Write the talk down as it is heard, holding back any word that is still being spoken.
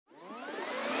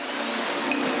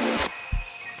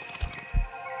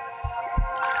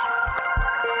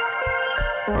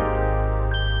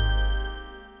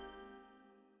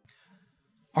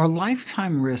Our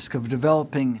lifetime risk of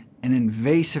developing an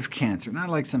invasive cancer, not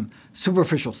like some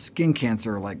superficial skin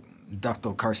cancer like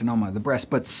ductal carcinoma of the breast,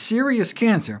 but serious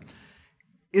cancer,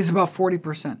 is about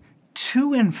 40%.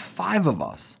 2 in 5 of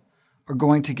us are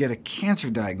going to get a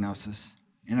cancer diagnosis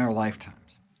in our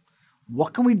lifetimes.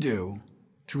 What can we do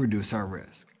to reduce our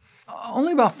risk?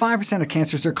 Only about 5% of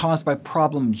cancers are caused by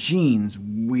problem genes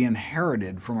we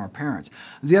inherited from our parents.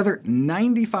 The other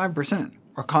 95%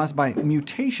 are caused by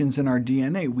mutations in our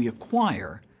DNA we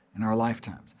acquire in our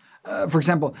lifetimes. For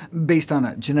example, based on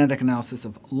a genetic analysis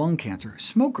of lung cancer,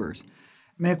 smokers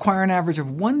may acquire an average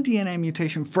of 1 DNA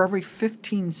mutation for every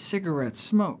 15 cigarettes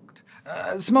smoked.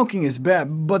 Smoking is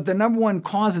bad, but the #1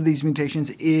 cause of these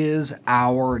mutations is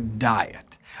our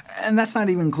diet. And that's not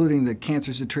even including the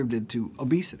cancers attributed to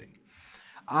obesity.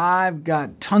 I've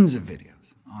got tons of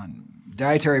videos on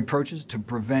dietary approaches to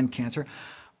prevent cancer,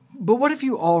 but what if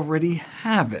you already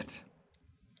have it?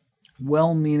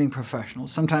 Well-meaning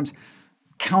professionals sometimes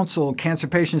counsel cancer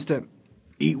patients to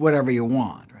eat whatever you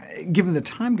want. Given the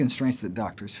time constraints that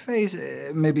doctors face,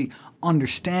 it may be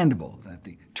understandable that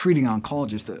the treating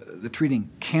oncologist, the treating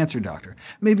cancer doctor,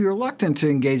 may be reluctant to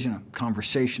engage in a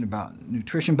conversation about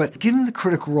nutrition, but given the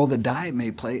critical role that diet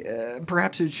may play,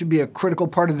 perhaps it should be a critical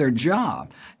part of their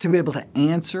job to be able to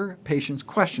answer patients'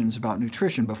 questions about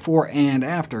nutrition before and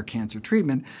after cancer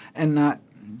treatment, and not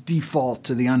default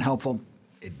to the unhelpful,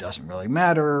 "it doesn't really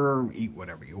matter, eat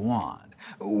whatever you want,"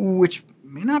 which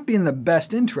may not be in the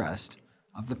best interest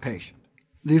of the patient.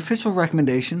 The official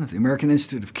recommendation of the American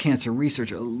Institute of Cancer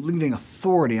Research, a leading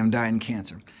authority on diet and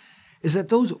cancer, is that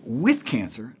those with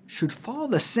cancer should follow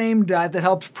the same diet that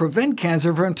helps prevent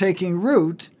cancer from taking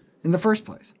root in the first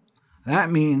place.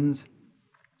 That means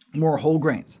more whole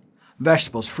grains,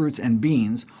 vegetables, fruits, and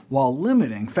beans, while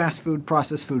limiting fast food,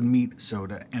 processed food, meat,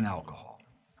 soda, and alcohol.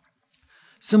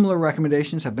 Similar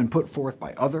recommendations have been put forth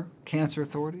by other cancer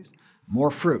authorities: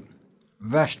 more fruit,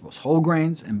 vegetables, whole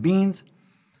grains, and beans,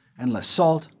 and less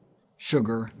salt,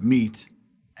 sugar, meat,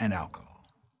 and alcohol.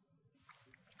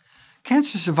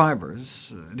 Cancer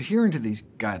survivors adhering to these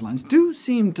guidelines do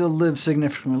seem to live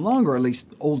significantly longer, at least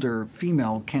older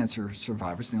female cancer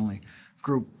survivors, the only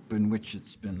group in which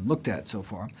it's been looked at so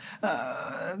far.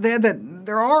 They add that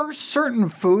there are certain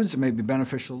foods that may be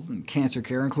beneficial in cancer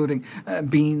care, including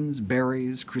beans,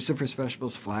 berries, cruciferous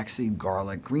vegetables, flaxseed,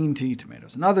 garlic, green tea,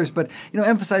 tomatoes, and others, but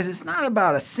emphasize it's not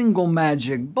about a single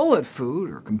magic bullet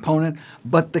food or component,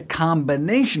 but the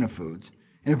combination of foods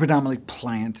in a predominantly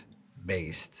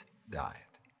plant-based diet.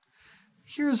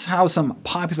 Here's how some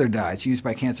popular diets used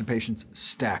by cancer patients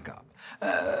stack up.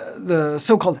 The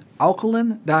so-called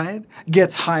alkaline diet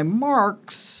gets high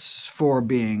marks for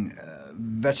being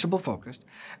vegetable-focused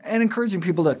and encouraging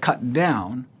people to cut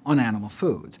down on animal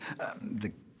foods.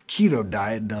 The keto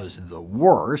diet does the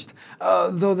worst,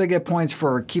 though they get points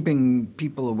for keeping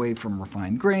people away from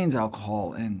refined grains,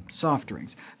 alcohol, and soft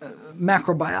drinks.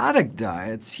 Macrobiotic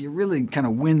diets, you really kind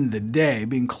of win the day,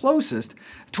 being closest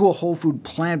to a whole food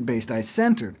plant-based diet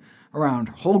centered around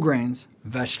whole grains,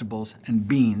 vegetables, and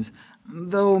beans,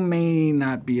 though may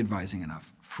not be advising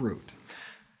enough fruit.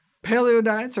 Paleo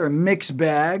diets are a mixed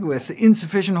bag with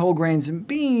insufficient whole grains and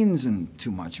beans and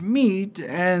too much meat,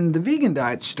 and the vegan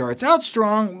diet starts out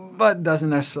strong, but doesn't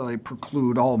necessarily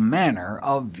preclude all manner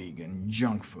of vegan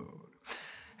junk food.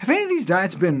 Have any of these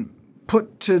diets been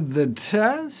put to the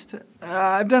test?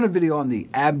 I've done a video on the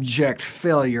abject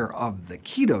failure of the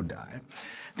keto diet.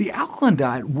 The alkaline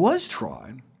diet was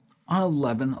tried on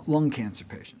 11 lung cancer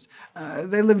patients.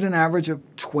 They lived an average of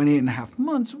 28.5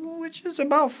 months, which is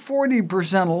about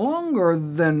 40% longer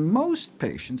than most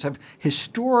patients have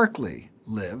historically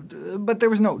lived, but there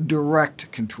was no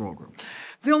direct control group.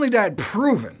 The only diet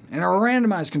proven in a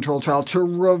randomized controlled trial to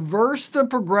reverse the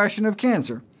progression of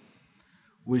cancer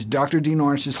was Dr. Dean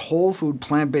Ornish's whole food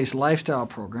plant-based lifestyle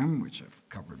program, which I've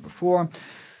covered before.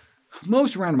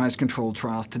 Most randomized controlled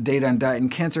trials to date on diet and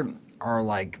cancer are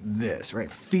like this, right?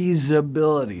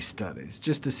 Feasibility studies,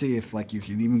 just to see if you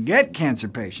can even get cancer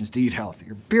patients to eat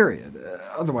healthier, period.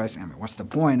 Otherwise, what's the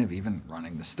point of even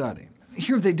running the study?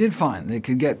 Here they did find they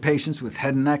could get patients with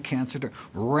head and neck cancer to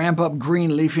ramp up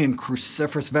green, leafy, and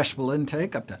cruciferous vegetable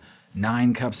intake up to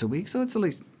 9 cups a week, so it's at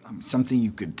least something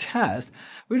you could test.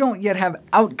 We don't yet have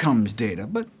outcomes data,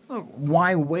 but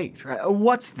why wait? Right?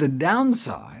 What's the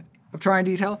downside of trying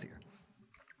to eat healthier?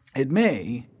 It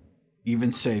may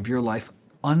even save your life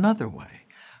another way.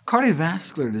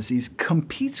 Cardiovascular disease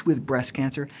competes with breast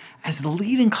cancer as the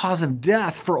leading cause of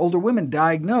death for older women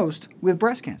diagnosed with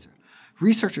breast cancer.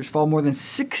 Researchers followed more than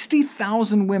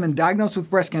 60,000 women diagnosed with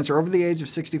breast cancer over the age of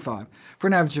 65 for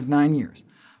an average of 9 years,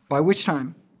 by which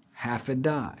time half had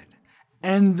died.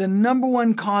 And the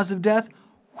 #1 cause of death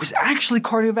was actually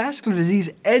cardiovascular disease,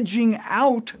 edging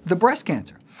out the breast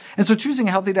cancer. And so choosing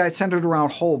a healthy diet centered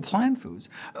around whole plant foods,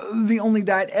 the only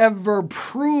diet ever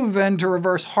proven to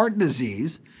reverse heart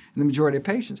disease in the majority of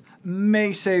patients,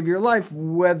 may save your life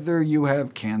whether you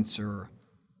have cancer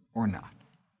or not.